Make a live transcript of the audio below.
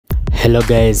Hello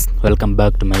guys, welcome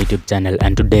back to my YouTube channel,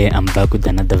 and today I'm back with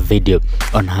another video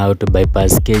on how to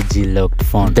bypass KG locked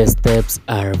phone. The steps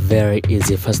are very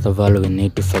easy. First of all, we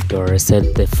need to factory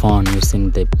reset the phone using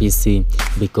the PC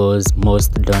because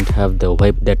most don't have the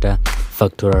wipe data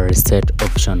factory reset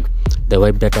option. The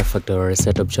wipe data factory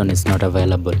reset option is not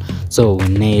available, so we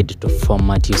need to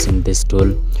format using this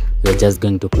tool. We're just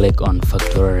going to click on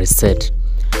factory reset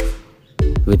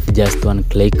with just one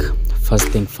click. First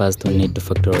thing first, we need to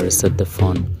factory reset the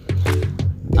phone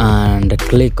and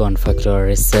click on factory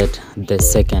reset, the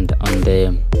second on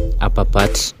the upper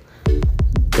part,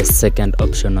 the second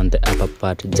option on the upper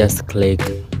part. Just click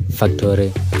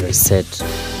factory reset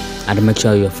and make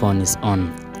sure your phone is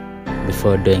on.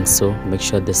 Before doing so, make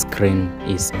sure the screen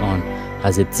is on.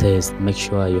 As it says, make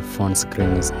sure your phone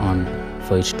screen is on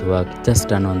for it to work. Just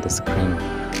turn on the screen,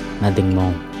 nothing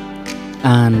more.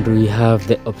 And we have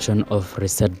the option of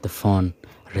reset phone,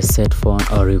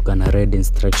 or you can read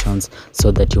instructions so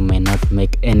that you may not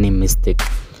make any mistake.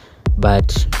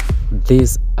 But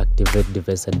this activate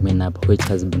device admin app, which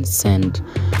has been sent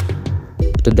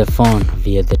to the phone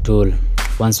via the tool,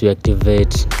 once you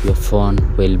activate, your phone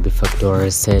will be factory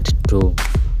reset to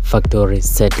factory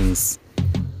settings.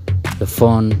 The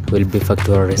phone will be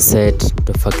factory reset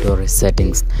to factory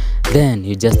settings. Then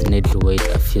you just need to wait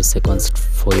a few seconds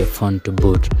for your phone to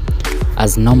boot,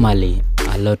 as normally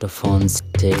a lot of phones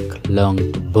take long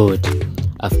to boot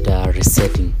after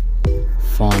resetting.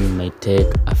 Phone may take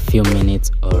a few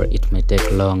minutes or it may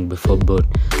take long before boot.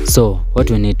 So what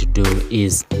we need to do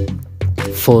is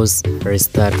force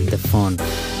restart the phone.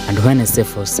 And when I say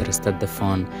force restart the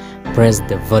phone, press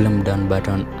the volume down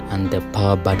button and the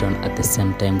power button at the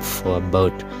same time for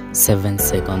about 7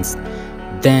 seconds.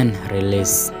 Then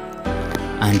release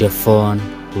and your phone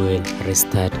will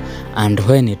restart. And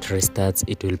when it restarts,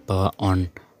 it will power on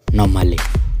normally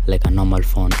like a normal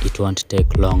phone. It won't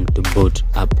take long to boot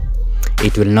up.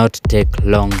 It will not take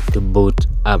long to boot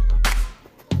up.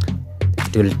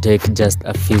 It will take just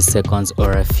a few seconds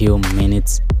or a few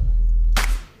minutes.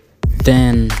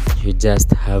 Then you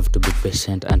just have to be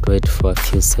patient and wait for a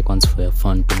few seconds for your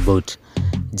phone to boot.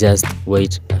 Just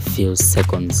wait a few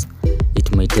seconds.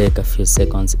 It may take a few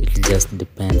seconds, it just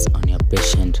depends on your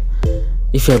patience.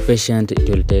 If you're patient, it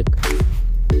will take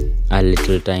a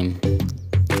little time.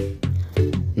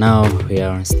 Now we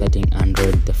are starting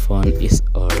Android. The phone is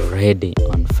already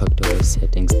on factory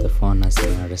settings. The phone has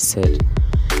been reset.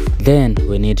 Then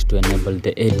we need to enable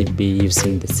the ADB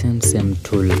using the same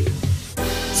tool.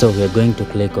 So we are going to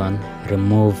click on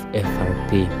remove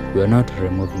FRP. We are not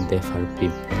removing the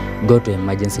FRP. Go to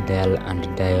emergency dial and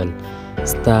dial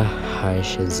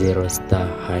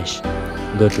 *#0*#.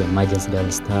 Go to emergency dial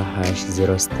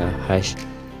 *#0*#,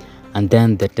 and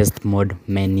then the test mode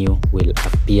menu will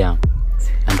appear.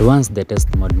 And once the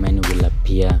test mode menu will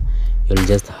appear, you'll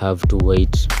just have to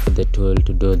wait for the tool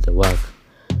to do the work.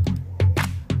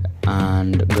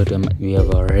 And go to, we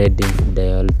have already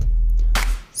dialed.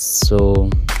 So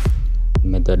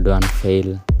method 1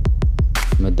 fail,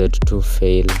 method 2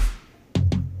 fail,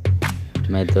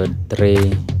 method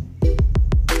 3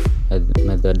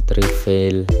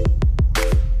 fail,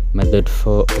 method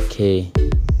 4 okay.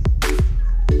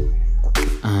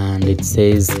 And it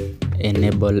says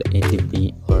enable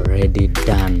ADB already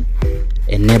done.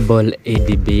 Enable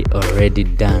ADB already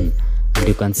done. And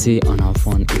you can see on our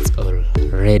phone it's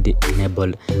already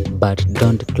enabled, but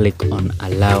don't click on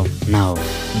allow now.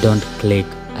 Don't click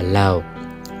allow.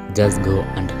 Just go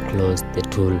and close the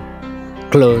tool.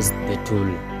 Close the tool.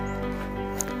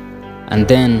 And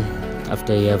then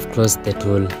after you have closed the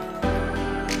tool,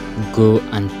 go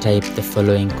and type the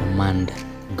following command.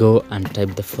 Go and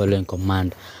type the following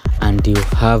command, and you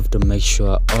have to make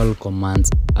sure all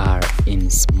commands are in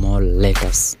small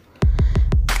letters.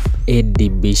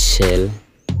 ADB shell,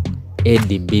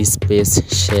 ADB space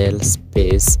shell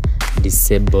space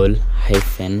disable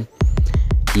hyphen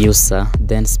user,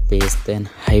 then space, then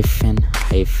hyphen,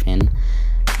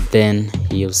 then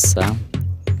user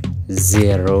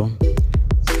 0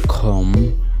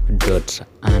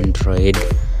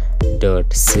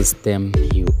 com.android.system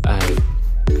UI,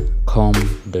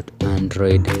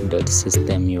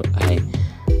 com.android.system UI.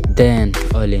 Then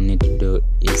all you need to do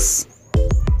is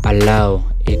allow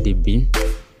ADB.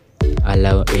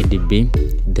 Allow ADB.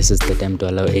 This is the time to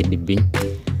allow ADB.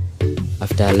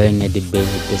 After allowing ADB,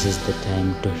 this is the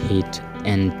time to hit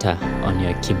enter on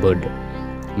your keyboard.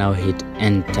 Now hit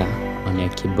enter on your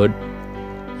keyboard,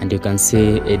 and you can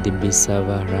see ADB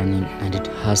server running, and it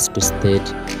has to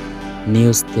state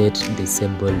new state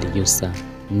disabled user.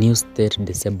 New state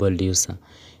disabled user.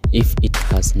 if it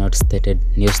has not stated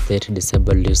new state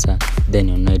disabled user, then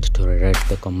you need to rewrite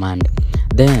the command.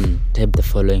 Then type the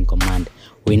following command.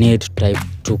 We need to type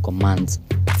 2 commands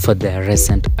for the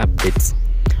recent updates.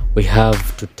 We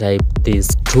have to type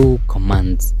these 2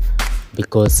 commands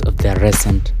because of the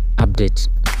recent update.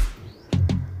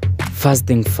 First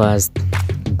thing first,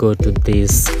 go to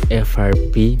this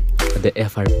FRP, the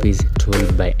FRP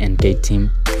tool by NKT.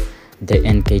 The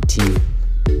NKT,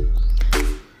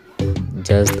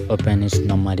 just open it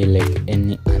normally like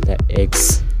any other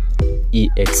exe,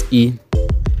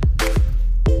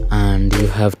 and you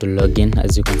have to log in.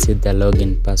 As you can see, the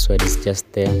login password is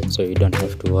just there, so you don't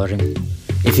have to worry.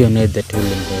 If you need the tool in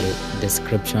the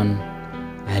description,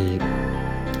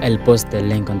 I'll post the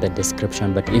link on the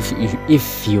description. But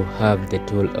if you have the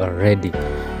tool already,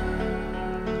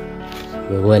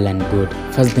 we're well and good.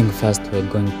 First thing first, we're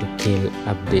going to kill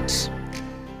update.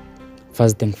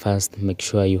 First thing first, make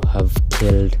sure you have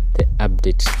killed the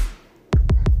update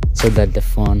so that the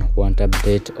phone won't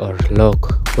update or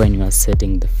lock when you are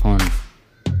setting the phone.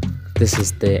 This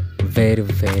is the very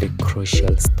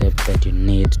crucial step that you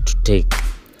need to take.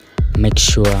 Make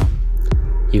sure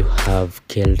you have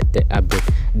killed the update.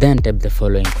 Then type the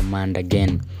following command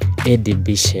again: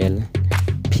 adb shell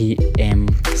pm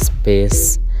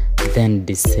space, then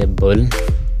disable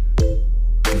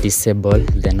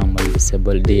the normal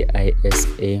disable,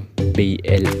 disable,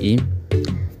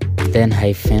 then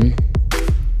hyphen,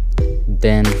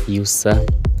 then user,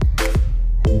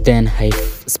 then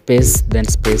space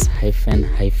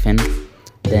hyphen,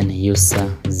 then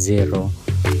user 0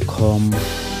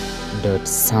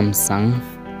 com.samsung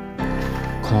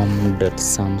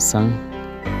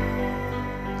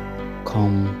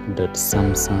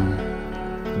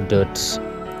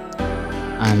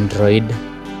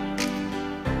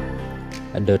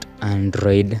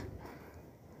android.kg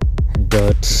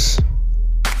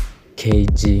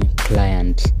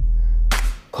client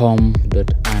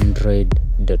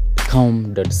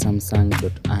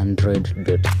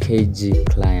com.samsung.android.kg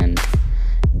client,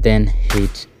 then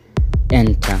hit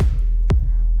enter.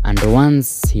 And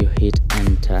once you hit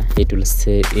enter, it will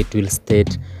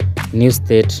state new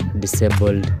state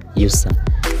disabled user,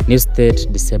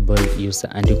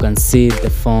 and you can see the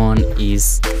phone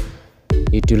is,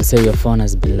 it will say your phone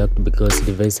has been locked because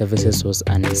device services was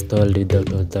uninstalled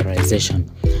without authorization.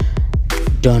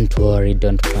 Don't worry,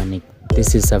 don't panic.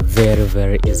 This is a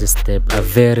very easy step, a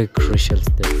very crucial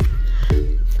step.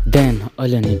 Then all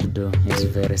you need to do is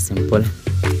very simple.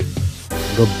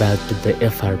 Go back to the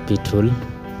FRP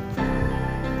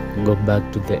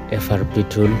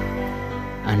tool,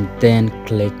 and then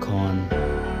click on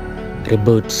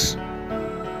reboot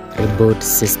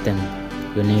system.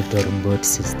 You need to reboot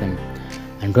system,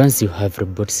 and once you have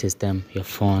reboot system, your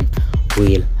phone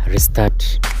will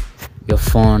restart.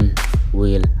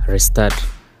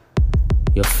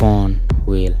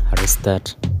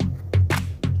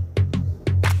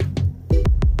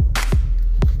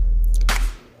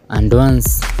 And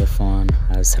once your phone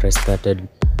has restarted,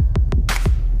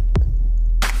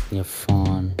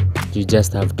 you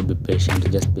just have to be patient.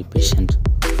 Just be patient.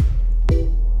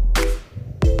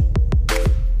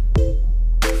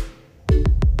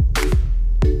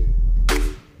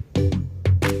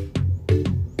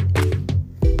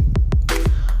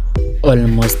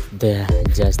 Almost there.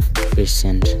 Just be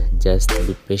patient.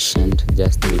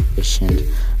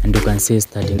 And you can see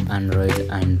starting Android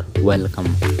and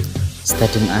welcome.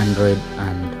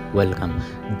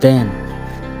 Then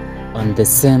on the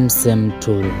same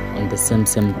tool,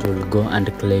 go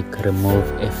and click remove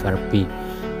FRP,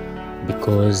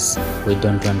 because we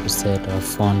don't want to set our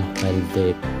phone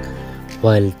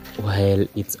while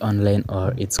it's online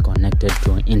or it's connected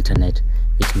to internet.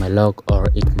 It might lock or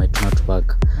it might not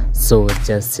work. So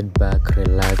just sit back,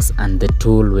 relax, and the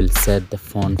tool will set the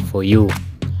phone for you.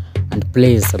 And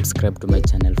please subscribe to my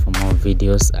channel for more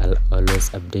videos. I'll always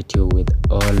update you with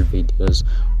all videos,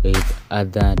 with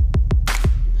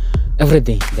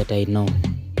everything that I know.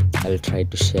 I'll try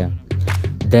to share.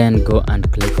 Then go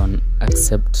and click on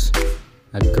accept,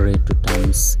 agree to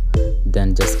terms,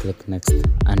 then just click next,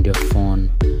 and your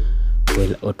phone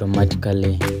will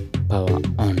automatically power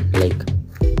on. Like,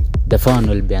 the phone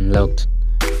will be unlocked.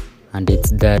 And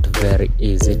it's that very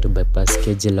easy to bypass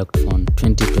KG Locked Phone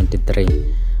 2023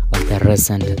 of the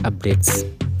recent updates.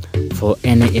 For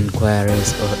any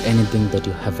inquiries or anything that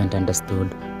you haven't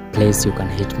understood, please you can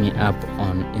hit me up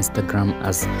on Instagram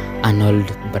as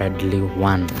Arnold Bradley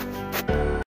 1.